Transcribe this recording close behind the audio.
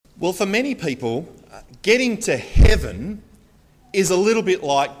Well, for many people, getting to heaven is a little bit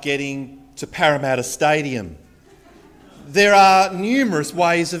like getting to Parramatta Stadium. There are numerous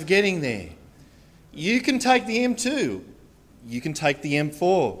ways of getting there. You can take the M2, you can take the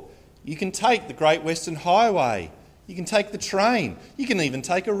M4, you can take the Great Western Highway, you can take the train, you can even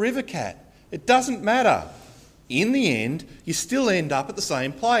take a Rivercat. It doesn't matter. In the end, you still end up at the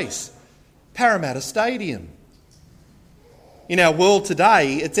same place, Parramatta Stadium. In our world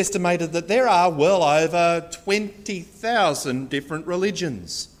today, it's estimated that there are well over 20,000 different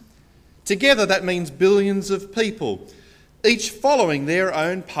religions. Together, that means billions of people, each following their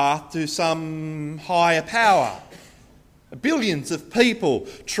own path to some higher power. Billions of people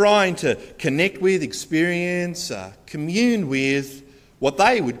trying to connect with, experience, commune with what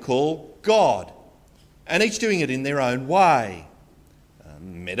they would call God, and each doing it in their own way.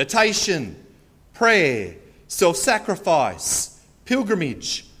 Meditation, prayer, self-sacrifice,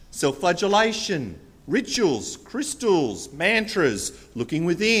 pilgrimage, self-flagellation, rituals, crystals, mantras, looking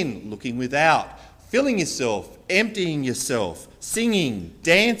within, looking without, filling yourself, emptying yourself, singing,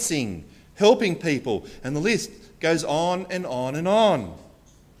 dancing, helping people, and the list goes on and on and on.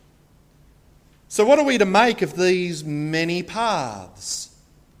 So what are we to make of these many paths?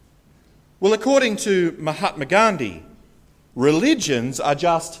 Well, according to Mahatma Gandhi, religions are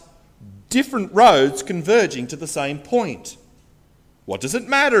just different roads converging to the same point. What does it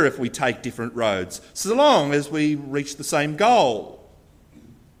matter if we take different roads, so long as we reach the same goal?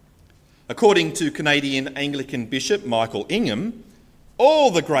 According to Canadian Anglican Bishop Michael Ingham,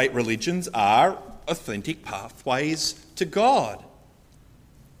 all the great religions are authentic pathways to God.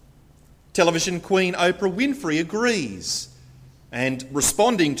 Television queen Oprah Winfrey agrees, and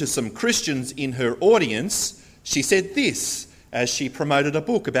responding to some Christians in her audience, she said this as she promoted a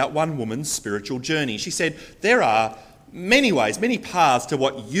book about one woman's spiritual journey. She said, "There are many ways, many paths to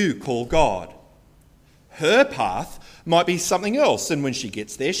what you call God. Her path might be something else, and when she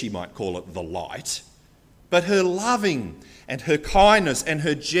gets there, she might call it the light. But her loving and her kindness and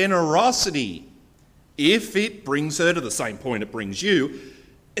her generosity, if it brings her to the same point it brings you,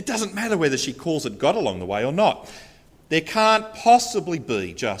 it doesn't matter whether she calls it God along the way or not. There can't possibly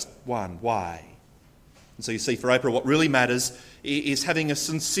be just one way." And so you see, for Oprah, what really matters is having a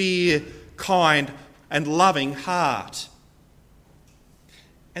sincere, kind and loving heart.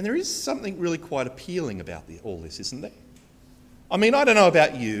 And there is something really quite appealing about all this, isn't there? I mean, I don't know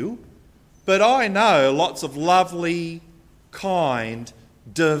about you, but I know lots of lovely, kind,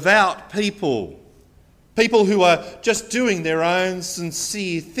 devout people. People who are just doing their own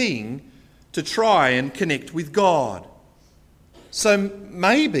sincere thing to try and connect with God. So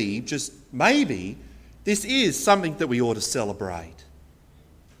maybe, just maybe, this is something that we ought to celebrate.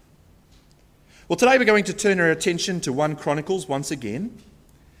 Well, today we're going to turn our attention to 1 Chronicles once again.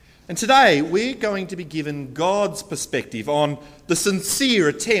 And today we're going to be given God's perspective on the sincere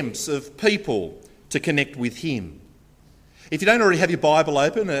attempts of people to connect with Him. If you don't already have your Bible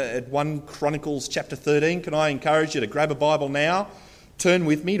open at 1 Chronicles chapter 13, can I encourage you to grab a Bible now? Turn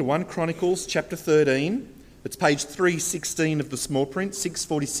with me to 1 Chronicles chapter 13. It's page 316 of the small print,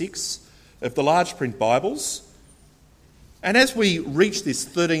 646 of the large print Bibles. And as we reach this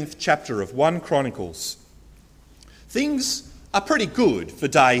 13th chapter of 1 Chronicles, things are pretty good for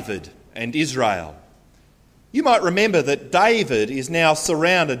David and Israel. You might remember that David is now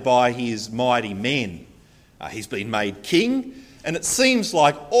surrounded by his mighty men. He's been made king, and it seems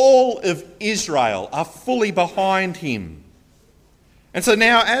like all of Israel are fully behind him. And so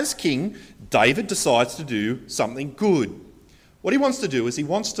now, as king, David decides to do something good. What he wants to do is he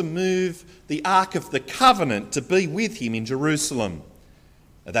wants to move the Ark of the Covenant to be with him in Jerusalem.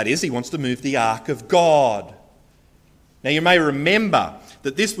 That is, he wants to move the Ark of God. Now, you may remember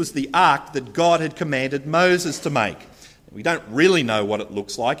that this was the Ark that God had commanded Moses to make. We don't really know what it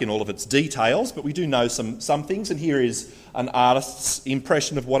looks like in all of its details, but we do know some things, and here is an artist's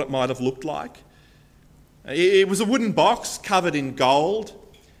impression of what it might have looked like. It was a wooden box covered in gold,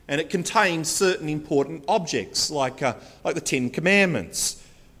 and it contained certain important objects like the 10 Commandments.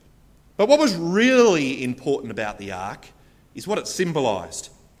 But what was really important about the Ark is what it symbolised.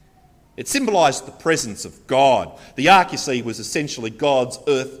 It symbolised the presence of God. The Ark, you see, was essentially God's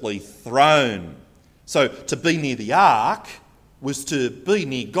earthly throne. So to be near the Ark was to be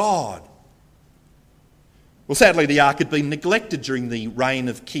near God. Well, sadly, the Ark had been neglected during the reign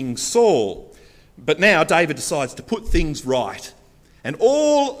of King Saul. But now David decides to put things right. And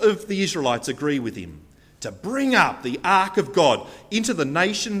all of the Israelites agree with him to bring up the Ark of God into the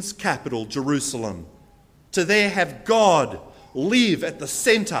nation's capital, Jerusalem, to there have God live at the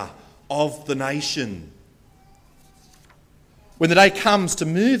centre of the nation. When the day comes to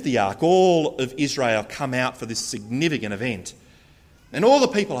move the ark, all of Israel come out for this significant event. And all the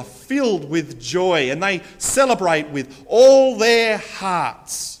people are filled with joy and they celebrate with all their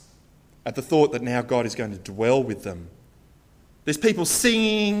hearts at the thought that now God is going to dwell with them. There's people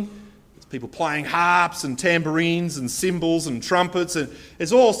singing, there's people playing harps and tambourines and cymbals and trumpets, and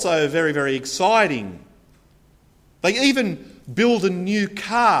it's also very, very exciting. They even build a new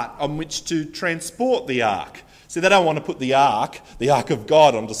cart on which to transport the ark. See, they don't want to put the ark of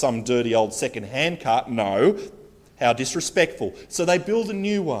God, onto some dirty old second-hand cart. No, how disrespectful. So they build a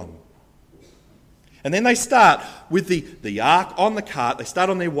new one. And then they start with the ark on the cart. They start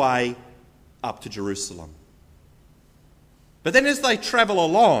on their way up to Jerusalem. But then as they travel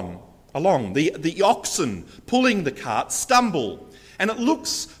along, the oxen pulling the cart stumble. And it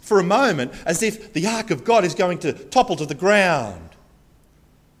looks for a moment as if the ark of God is going to topple to the ground.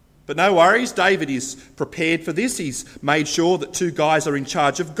 But no worries, David is prepared for this. He's made sure that two guys are in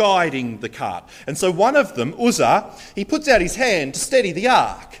charge of guiding the cart. And so one of them, Uzzah, he puts out his hand to steady the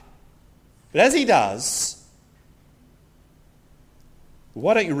ark. But as he does,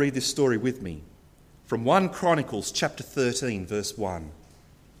 why don't you read this story with me from 1 Chronicles chapter 13, verse 1.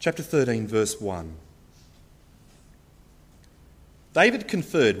 Chapter 13, verse 1. David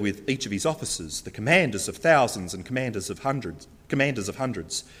conferred with each of his officers, the commanders of thousands and commanders of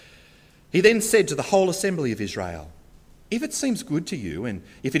hundreds. He then said to the whole assembly of Israel, "If it seems good to you, and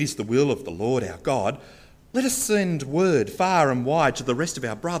if it is the will of the Lord our God, let us send word far and wide to the rest of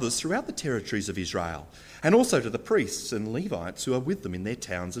our brothers throughout the territories of Israel, and also to the priests and Levites who are with them in their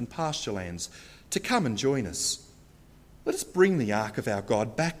towns and pasture lands, to come and join us. Let us bring the ark of our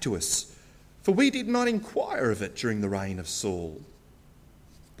God back to us, for we did not inquire of it during the reign of Saul."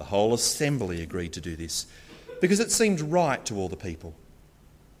 The whole assembly agreed to do this, because it seemed right to all the people.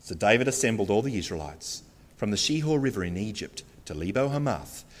 So David assembled all the Israelites from the Shihor River in Egypt to Lebo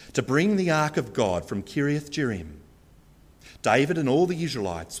Hamath to bring the ark of God from Kiriath Jearim. David and all the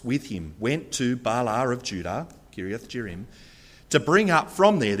Israelites with him went to Baalah of Judah, Kiriath Jearim, to bring up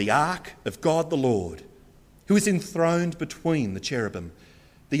from there the ark of God the Lord, who is enthroned between the cherubim,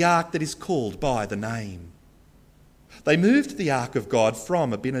 the ark that is called by the name. They moved the ark of God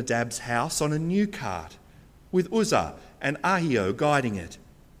from Abinadab's house on a new cart, with Uzzah and Ahio guiding it.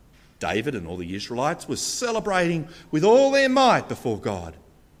 David and all the Israelites were celebrating with all their might before God,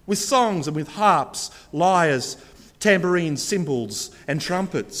 with songs and with harps, lyres, tambourines, cymbals and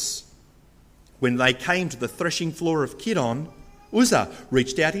trumpets. When they came to the threshing floor of Kidon, Uzzah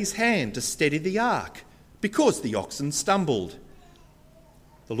reached out his hand to steady the ark, because the oxen stumbled.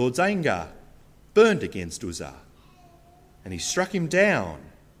 The Lord's anger burned against Uzzah, and he struck him down,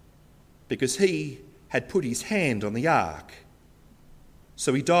 because he had put his hand on the ark.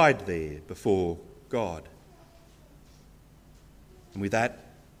 So he died there before God. And with that,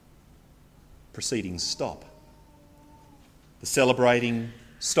 proceedings stop. The celebrating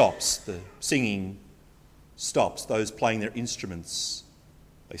stops, the singing stops, those playing their instruments,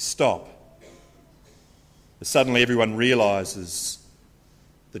 they stop. But suddenly everyone realises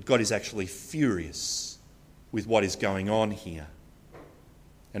that God is actually furious with what is going on here.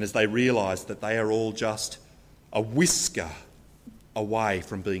 And as they realise that they are all just a whisker away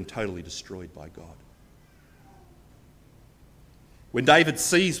from being totally destroyed by God. When David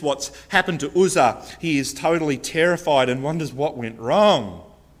sees what's happened to Uzzah, he is totally terrified and wonders what went wrong.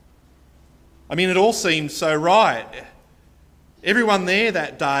 I mean, it all seemed so right. Everyone there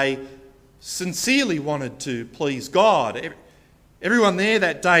that day sincerely wanted to please God. Everyone there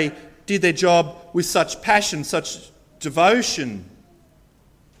that day did their job with such passion, such devotion.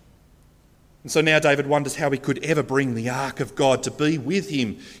 And so now David wonders how he could ever bring the ark of God to be with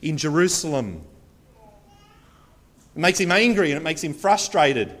him in Jerusalem. It makes him angry and it makes him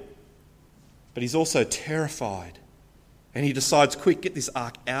frustrated. But he's also terrified. And he decides, quick, get this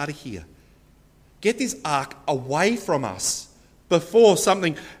ark out of here. Get this ark away from us before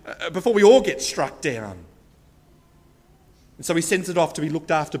we all get struck down. And so he sends it off to be looked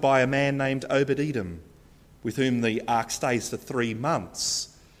after by a man named Obed-Edom, with whom the ark stays for 3 months.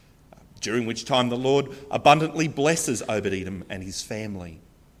 During which time the Lord abundantly blesses Obed-Edom and his family.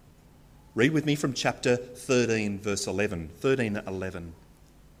 Read with me from chapter 13, verse 11. 13:11.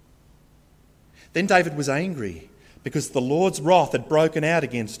 Then David was angry because the Lord's wrath had broken out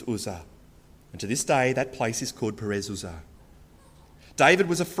against Uzzah. And to this day that place is called Perez Uzzah. David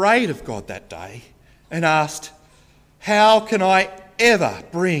was afraid of God that day and asked, "How can I ever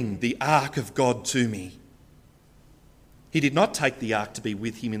bring the ark of God to me?" He did not take the ark to be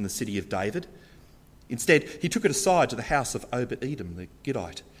with him in the city of David. Instead, he took it aside to the house of Obed-Edom, the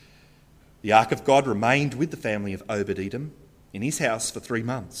Gittite. The ark of God remained with the family of Obed-Edom, in his house for 3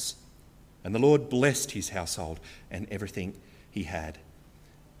 months. And the Lord blessed his household and everything he had.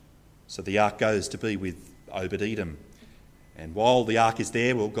 So the ark goes to be with Obed-Edom. And while the ark is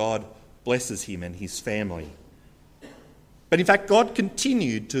there, well, God blesses him and his family. But in fact, God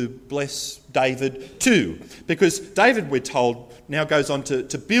continued to bless David too, because David, we're told, now goes on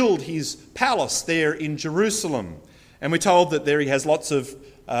to build his palace there in Jerusalem. And we're told that there he has lots of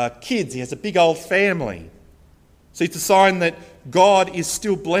kids. He has a big old family. So it's a sign that God is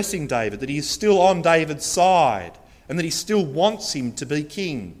still blessing David, that he is still on David's side, and that he still wants him to be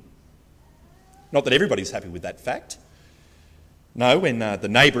king. Not that everybody's happy with that fact. No, when the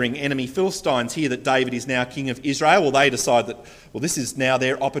neighbouring enemy Philistines hear that David is now king of Israel, well, they decide that, well, this is now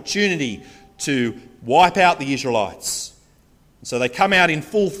their opportunity to wipe out the Israelites. And so they come out in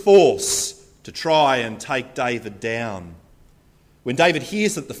full force to try and take David down. When David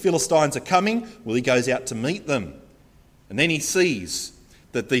hears that the Philistines are coming, well, he goes out to meet them. And then he sees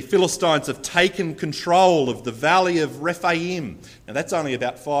that the Philistines have taken control of the valley of Rephaim. Now, that's only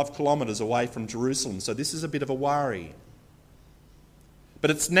about 5 kilometres away from Jerusalem, so this is a bit of a worry. But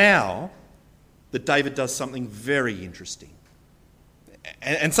it's now that David does something very interesting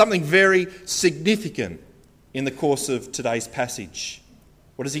and something very significant in the course of today's passage.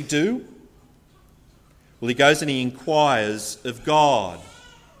 What does he do? Well, he goes and he inquires of God.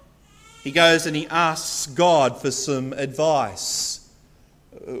 He goes and he asks God for some advice.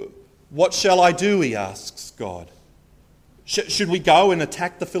 What shall I do, he asks God. Should we go and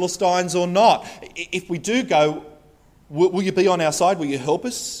attack the Philistines or not? If we do go, will you be on our side? Will you help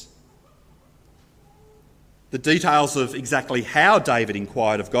us? The details of exactly how David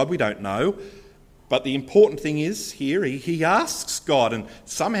inquired of God, we don't know. But the important thing is here, he asks God, and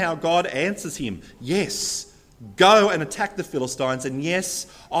somehow God answers him. Yes, go and attack the Philistines, and yes,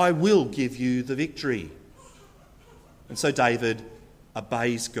 I will give you the victory. And so David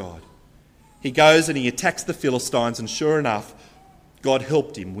obeys God. He goes and he attacks the Philistines, and sure enough, God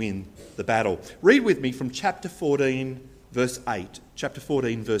helped him win the battle. Read with me from chapter 14, verse 8. Chapter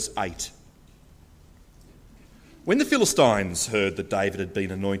 14, verse 8. When the Philistines heard that David had been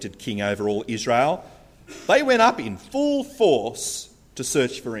anointed king over all Israel, they went up in full force to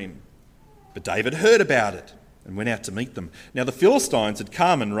search for him. But David heard about it and went out to meet them. Now the Philistines had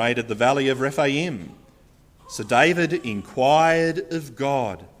come and raided the valley of Rephaim. So David inquired of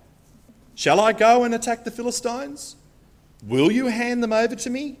God, "Shall I go and attack the Philistines? Will you hand them over to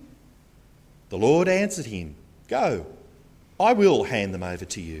me?" The Lord answered him, "Go, I will hand them over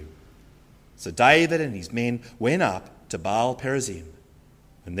to you." So David and his men went up to Baal Perazim,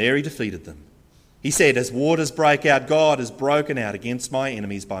 and there he defeated them. He said, "As waters break out, God has broken out against my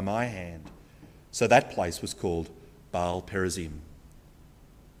enemies by my hand." So that place was called Baal Perazim.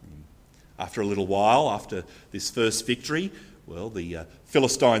 After a little while, after this first victory, well, the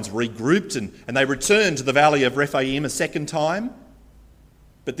Philistines regrouped and they returned to the valley of Rephaim a second time.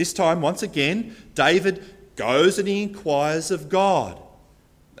 But this time, once again, David goes and he inquires of God.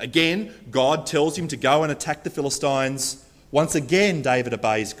 Again, God tells him to go and attack the Philistines. Once again, David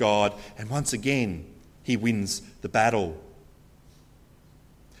obeys God, and once again, he wins the battle.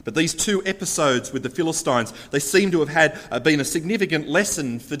 But these 2 episodes with the Philistines, they seem to have been a significant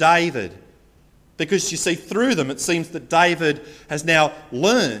lesson for David. Because you see, through them, it seems that David has now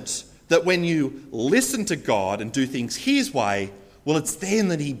learnt that when you listen to God and do things his way, well, it's then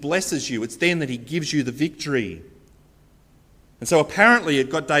that he blesses you. It's then that he gives you the victory. And so apparently it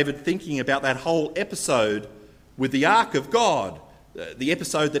got David thinking about that whole episode with the Ark of God, the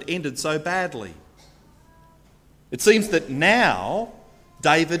episode that ended so badly. It seems that now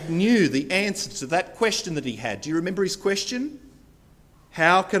David knew the answer to that question that he had. Do you remember his question?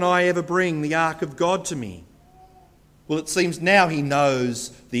 How can I ever bring the Ark of God to me? Well, it seems now he knows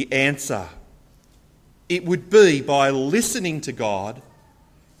the answer. It would be by listening to God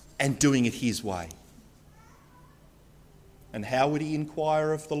and doing it his way. And how would he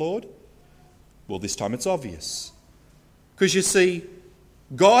inquire of the Lord? Well, this time it's obvious. Because you see,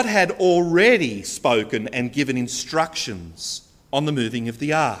 God had already spoken and given instructions on the moving of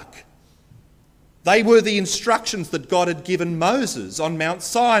the ark. They were the instructions that God had given Moses on Mount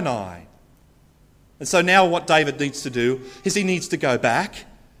Sinai. And so now what David needs to do is he needs to go back.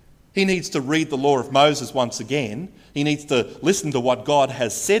 He needs to read the law of Moses once again. He needs to listen to what God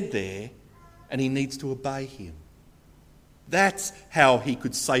has said there, and he needs to obey him. That's how he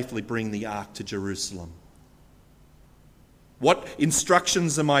could safely bring the ark to Jerusalem. What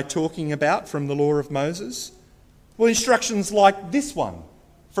instructions am I talking about from the law of Moses? Well, instructions like this one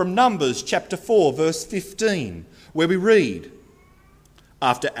from Numbers chapter 4, verse 15, where we read,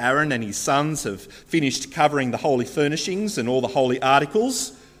 After Aaron and his sons have finished covering the holy furnishings and all the holy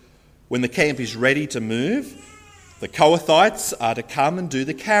articles, when the camp is ready to move, the Kohathites are to come and do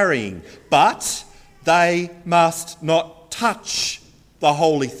the carrying, but they must not touch the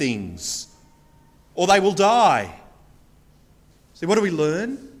holy things, or they will die. See, what do we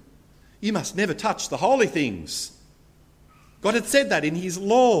learn? You must never touch the holy things. God had said that in his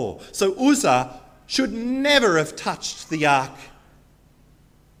law. So Uzzah should never have touched the ark,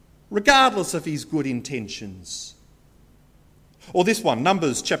 regardless of his good intentions. Or this one,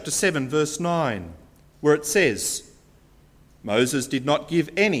 Numbers chapter 7, verse 9, where it says, Moses did not give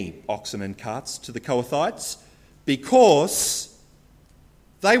any oxen and carts to the Kohathites because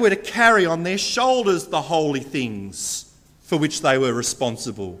they were to carry on their shoulders the holy things for which they were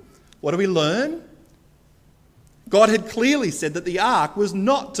responsible. What do we learn? God had clearly said that the ark was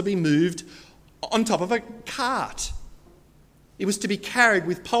not to be moved on top of a cart. It was to be carried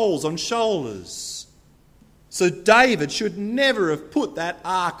with poles on shoulders. So David should never have put that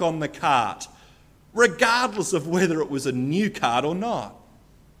ark on the cart, regardless of whether it was a new cart or not.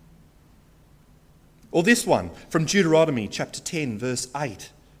 Or this one from Deuteronomy chapter 10, verse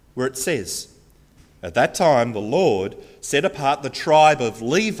 8, where it says, At that time the Lord set apart the tribe of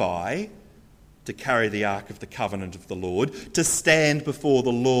Levi to carry the ark of the covenant of the Lord, to stand before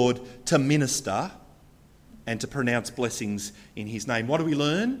the Lord to minister and to pronounce blessings in his name. What do we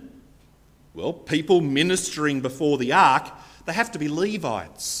learn? Well, people ministering before the ark, they have to be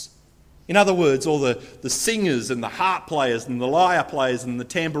Levites. In other words, all the singers and the harp players and the lyre players and the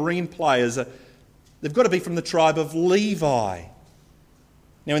tambourine players, they've got to be from the tribe of Levi.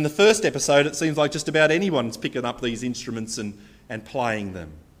 Now, in the first episode, it seems like just about anyone's picking up these instruments and playing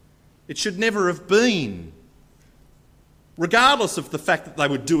them. It should never have been, regardless of the fact that they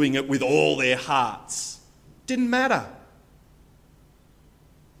were doing it with all their hearts. Didn't matter.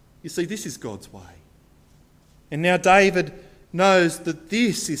 You see, this is God's way. And now David knows that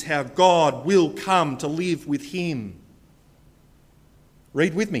this is how God will come to live with him.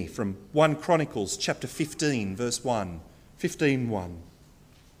 Read with me from 1 Chronicles chapter 15, verse 1. 15:1.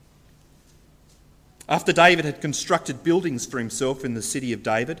 After David had constructed buildings for himself in the city of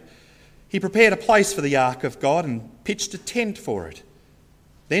David, he prepared a place for the ark of God and pitched a tent for it.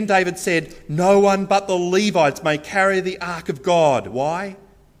 Then David said, No one but the Levites may carry the ark of God. Why?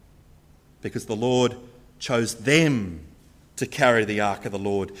 Because the Lord chose them to carry the ark of the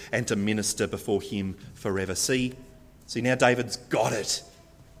Lord and to minister before him forever. See, now David's got it.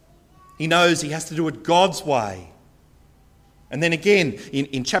 He knows he has to do it God's way. And then again,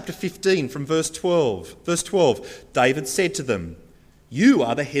 in chapter 15 from verse 12, David said to them, You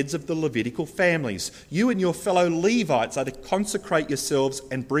are the heads of the Levitical families. You and your fellow Levites are to consecrate yourselves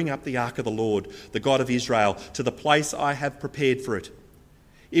and bring up the ark of the Lord, the God of Israel, to the place I have prepared for it.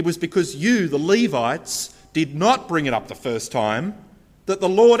 It was because you, the Levites, did not bring it up the first time that the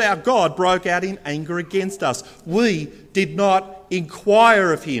Lord our God broke out in anger against us. We did not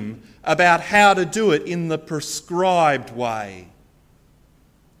inquire of him about how to do it in the prescribed way.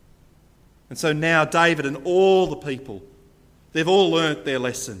 And so now David and all the people, they've all learnt their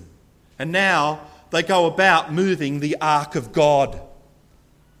lesson. And now they go about moving the ark of God,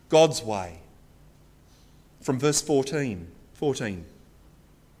 God's way. From verse 14.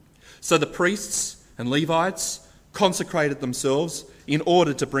 So the priests and Levites consecrated themselves in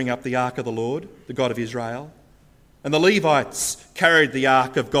order to bring up the ark of the Lord, the God of Israel. And the Levites carried the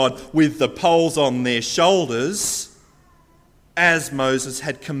ark of God with the poles on their shoulders, as Moses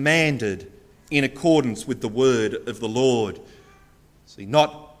had commanded in accordance with the word of the Lord. See,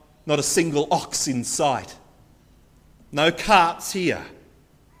 not a single ox in sight. No carts here.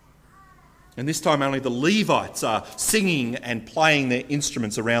 And this time only the Levites are singing and playing their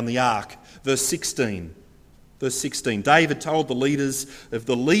instruments around the ark. Verse 16. David told the leaders of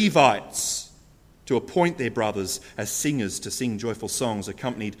the Levites to appoint their brothers as singers to sing joyful songs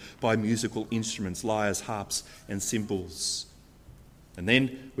accompanied by musical instruments, lyres, harps and cymbals. And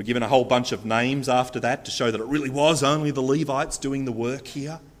then we're given a whole bunch of names after that to show that it really was only the Levites doing the work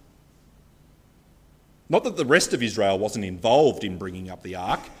here. Not that the rest of Israel wasn't involved in bringing up the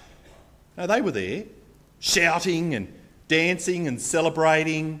ark. No, they were there, shouting and dancing and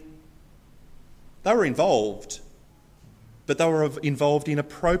celebrating. They were involved, but they were involved in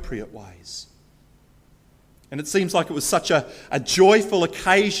appropriate ways. And it seems like it was such a joyful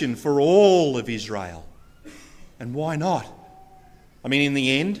occasion for all of Israel. And why not? I mean, in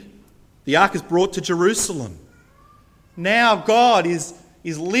the end, the ark is brought to Jerusalem. Now God is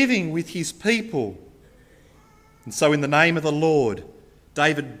living with his people. And so in the name of the Lord,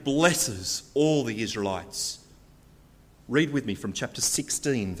 David blesses all the Israelites. Read with me from chapter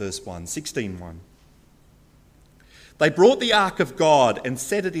 16, verse 1, 16:1. They brought the ark of God and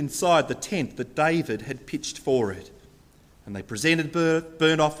set it inside the tent that David had pitched for it. And they presented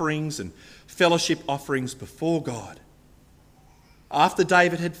burnt offerings and fellowship offerings before God. After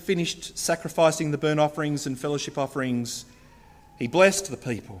David had finished sacrificing the burnt offerings and fellowship offerings, he blessed the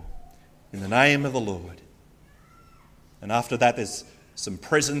people in the name of the Lord. And after that, there's some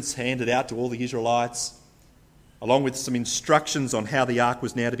presents handed out to all the Israelites, along with some instructions on how the ark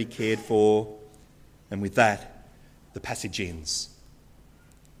was now to be cared for. And with that, the passage ends.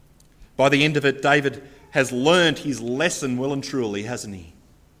 By the end of it, David has learned his lesson well and truly, hasn't he?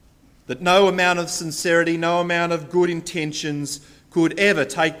 That no amount of sincerity, no amount of good intentions could ever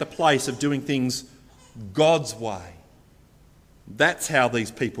take the place of doing things God's way. That's how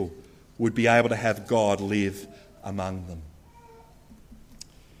these people would be able to have God live among them.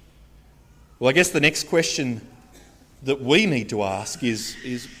 Well, I guess the next question that we need to ask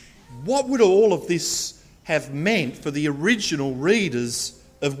is what would all of this have meant for the original readers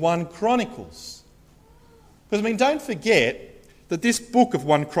of 1 Chronicles? Because, don't forget that this book of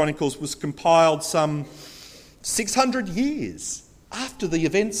 1 Chronicles was compiled some 600 years after the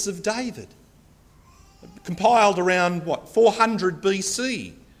events of David. Compiled around, 400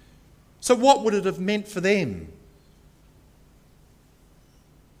 BC. So what would it have meant for them?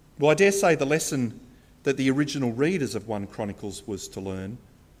 Well, I dare say the lesson that the original readers of 1 Chronicles was to learn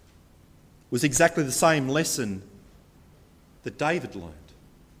was exactly the same lesson that David learned.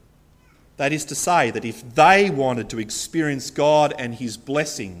 That is to say that if they wanted to experience God and his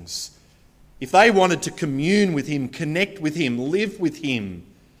blessings, if they wanted to commune with him, connect with him, live with him,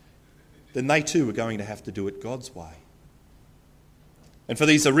 then they too were going to have to do it God's way. And for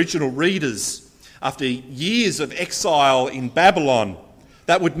these original readers, after years of exile in Babylon,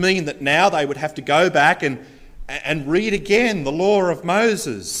 that would mean that now they would have to go back and read again the law of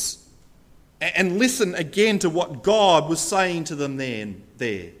Moses and listen again to what God was saying to them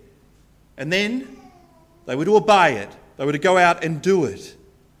there. And then they were to obey it. They were to go out and do it.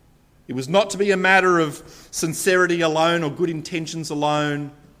 It was not to be a matter of sincerity alone or good intentions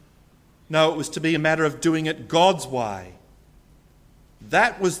alone. No, it was to be a matter of doing it God's way.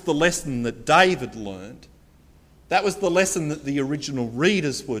 That was the lesson that David learned. That was the lesson that the original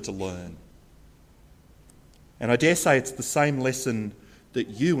readers were to learn. And I dare say it's the same lesson that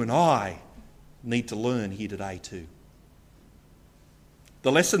you and I need to learn here today too.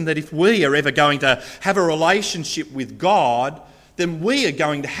 The lesson that if we are ever going to have a relationship with God, then we are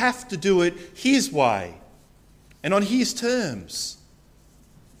going to have to do it his way and on his terms.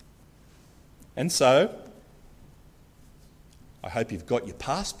 And so, I hope you've got your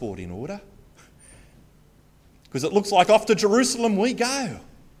passport in order, because it looks like off to Jerusalem we go.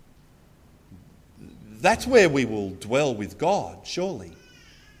 That's where we will dwell with God, surely.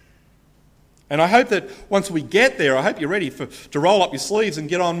 And I hope that once we get there, I hope you're ready to roll up your sleeves and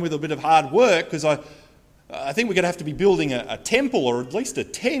get on with a bit of hard work, because I think we're going to have to be building a temple or at least a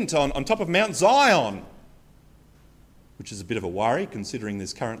tent on top of Mount Zion, which is a bit of a worry considering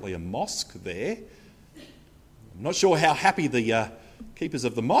there's currently a mosque there. I'm not sure how happy the keepers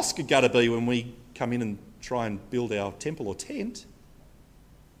of the mosque are going to be when we come in and try and build our temple or tent.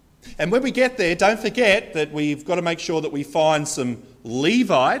 And when we get there, don't forget that we've got to make sure that we find some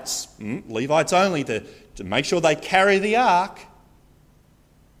Levites, Levites only, to make sure they carry the ark,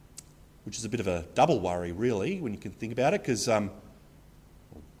 which is a bit of a double worry, really, when you can think about it, because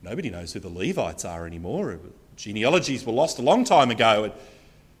nobody knows who the Levites are anymore. Genealogies were lost a long time ago.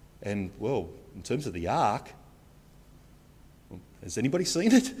 And well, in terms of the ark, has anybody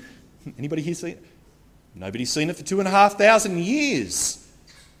seen it? Anybody here seen it? Nobody's seen it for 2,500 years.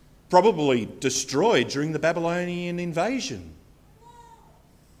 Probably destroyed during the Babylonian invasion.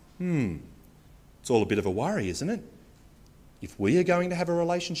 It's all a bit of a worry, isn't it? If we are going to have a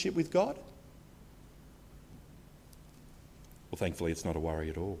relationship with God? Well, thankfully it's not a worry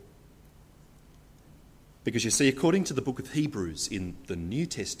at all. Because you see, according to the book of Hebrews in the New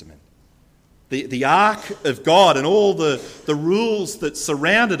Testament, the ark of God and all the rules that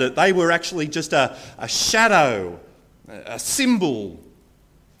surrounded it, they were actually just a shadow, a symbol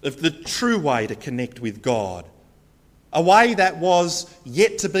of the true way to connect with God, a way that was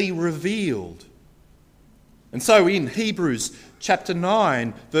yet to be revealed. And so in Hebrews chapter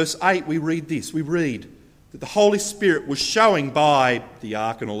 9, verse 8, we read this. We read that the Holy Spirit was showing by the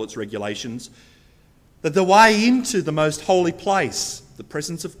ark and all its regulations that the way into the most holy place, the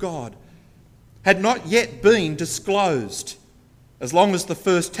presence of God, had not yet been disclosed as long as the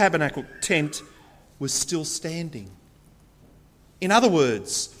first tabernacle tent was still standing. In other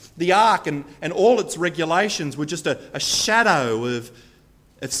words, The ark and all its regulations were just a shadow of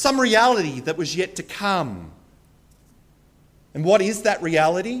some reality that was yet to come. And what is that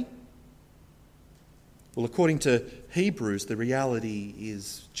reality? Well, according to Hebrews, the reality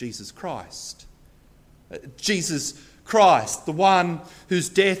is Jesus Christ. Jesus Christ, the one whose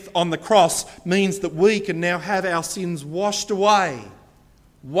death on the cross means that we can now have our sins washed away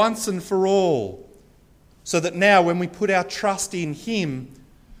once and for all, so that now when we put our trust in him,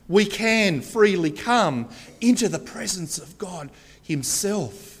 we can freely come into the presence of God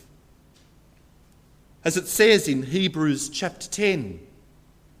himself. As it says in Hebrews chapter 10,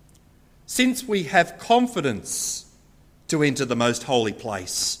 since we have confidence to enter the most holy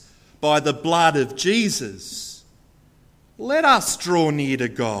place by the blood of Jesus, let us draw near to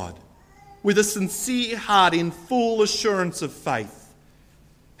God with a sincere heart in full assurance of faith,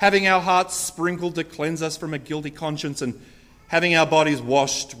 having our hearts sprinkled to cleanse us from a guilty conscience and having our bodies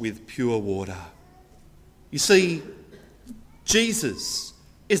washed with pure water. You see, Jesus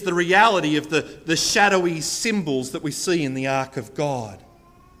is the reality of the shadowy symbols that we see in the ark of God,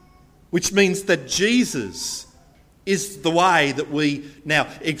 which means that Jesus is the way that we now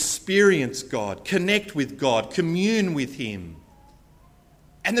experience God, connect with God, commune with him.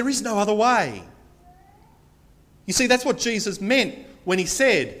 And there is no other way. You see, that's what Jesus meant when he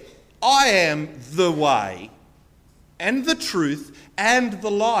said, I am the way and the truth and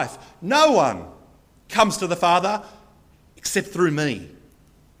the life. No one comes to the Father except through me.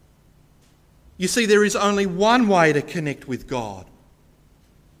 You see, there is only one way to connect with God.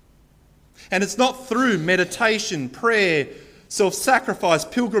 And it's not through meditation, prayer, self-sacrifice,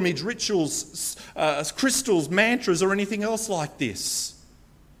 pilgrimage, rituals, crystals, mantras, or anything else like this.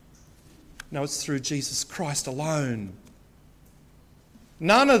 No, it's through Jesus Christ alone.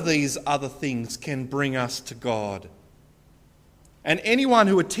 None of these other things can bring us to God. And anyone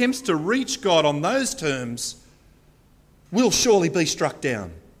who attempts to reach God on those terms will surely be struck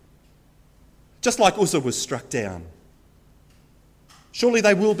down. Just like Uzzah was struck down. Surely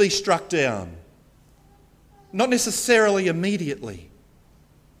they will be struck down. Not necessarily immediately,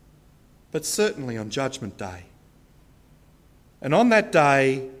 but certainly on Judgment Day. And on that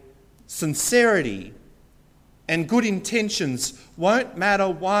day, sincerity and good intentions won't matter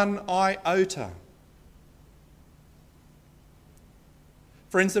one iota.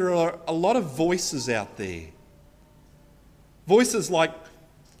 Friends, there are a lot of voices out there. Voices like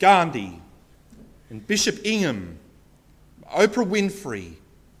Gandhi and Bishop Ingham, Oprah Winfrey,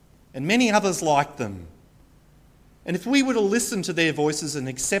 and many others like them. And if we were to listen to their voices and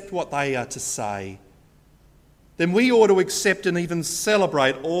accept what they are to say, then we ought to accept and even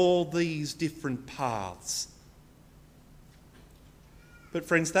celebrate all these different paths. But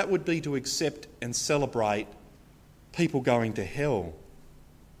friends, that would be to accept and celebrate people going to hell.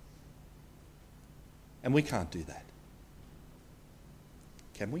 And we can't do that.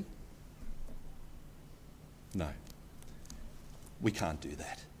 Can we? No. We can't do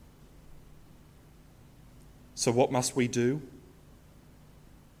that. So what must we do?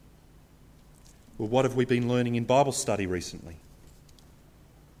 Well, what have we been learning in Bible study recently?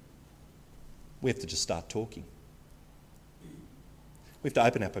 We have to just start talking. We have to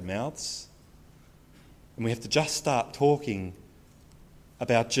open up our mouths and we have to just start talking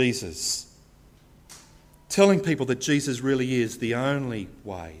about Jesus. Telling people that Jesus really is the only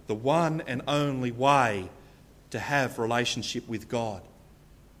way, the one and only way to have relationship with God.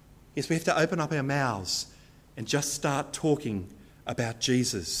 Yes, we have to open up our mouths and just start talking about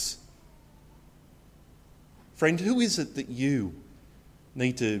Jesus. Friend, who is it that you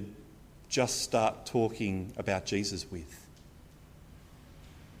need to just start talking about Jesus with?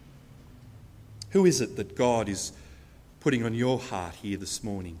 Who is it that God is putting on your heart here this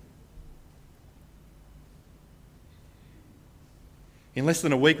morning? In less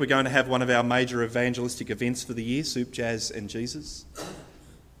than a week, we're going to have one of our major evangelistic events for the year, Soup, Jazz and Jesus.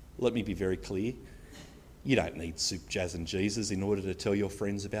 Let me be very clear. You don't need Soup, Jazz and Jesus in order to tell your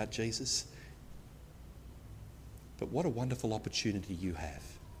friends about Jesus. But what a wonderful opportunity you have.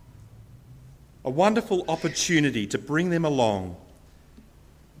 A wonderful opportunity to bring them along,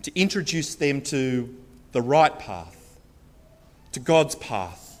 to introduce them to the right path, to God's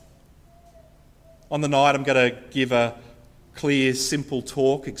path. On the night, I'm going to give a clear, simple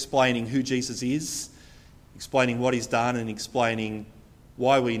talk explaining who Jesus is, explaining what he's done, and explaining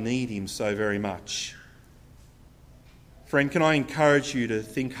why we need him so very much. Friend, can I encourage you to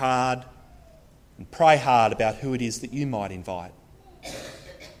think hard and pray hard about who it is that you might invite?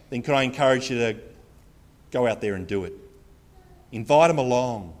 Then can I encourage you to go out there and do it? Invite them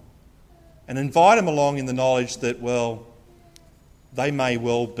along. And invite them along in the knowledge that, well, they may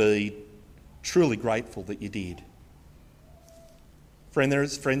well be truly grateful that you did.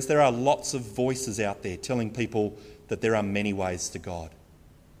 Friends, there are lots of voices out there telling people that there are many ways to God.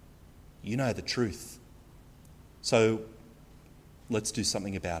 You know the truth. So let's do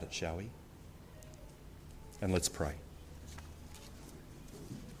something about it, shall we? And let's pray.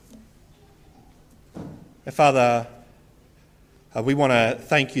 Father, we want to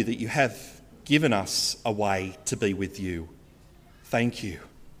thank you that you have given us a way to be with you. Thank you.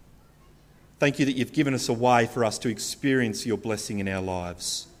 Thank you that you've given us a way for us to experience your blessing in our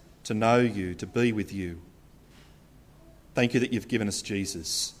lives, to know you, to be with you. Thank you that you've given us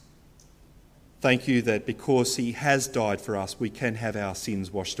Jesus. Thank you that because he has died for us, we can have our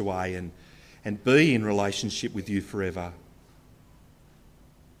sins washed away and be in relationship with you forever.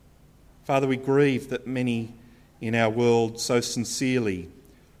 Father, we grieve that many in our world so sincerely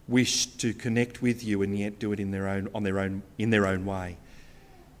wish to connect with you and yet do it in their own way.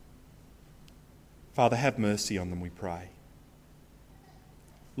 Father, have mercy on them, we pray.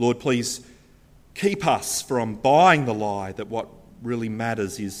 Lord, please keep us from buying the lie that what really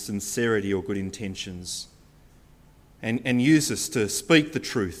matters is sincerity or good intentions, and use us to speak the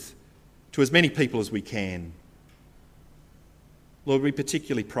truth to as many people as we can. Lord, we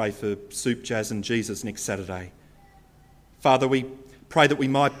particularly pray for Soup, Jazz and Jesus next Saturday. Father, we pray that we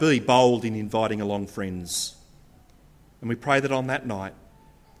might be bold in inviting along friends. And we pray that on that night,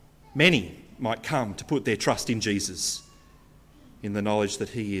 many might come to put their trust in Jesus, in the knowledge that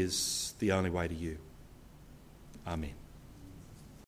he is the only way to you. Amen.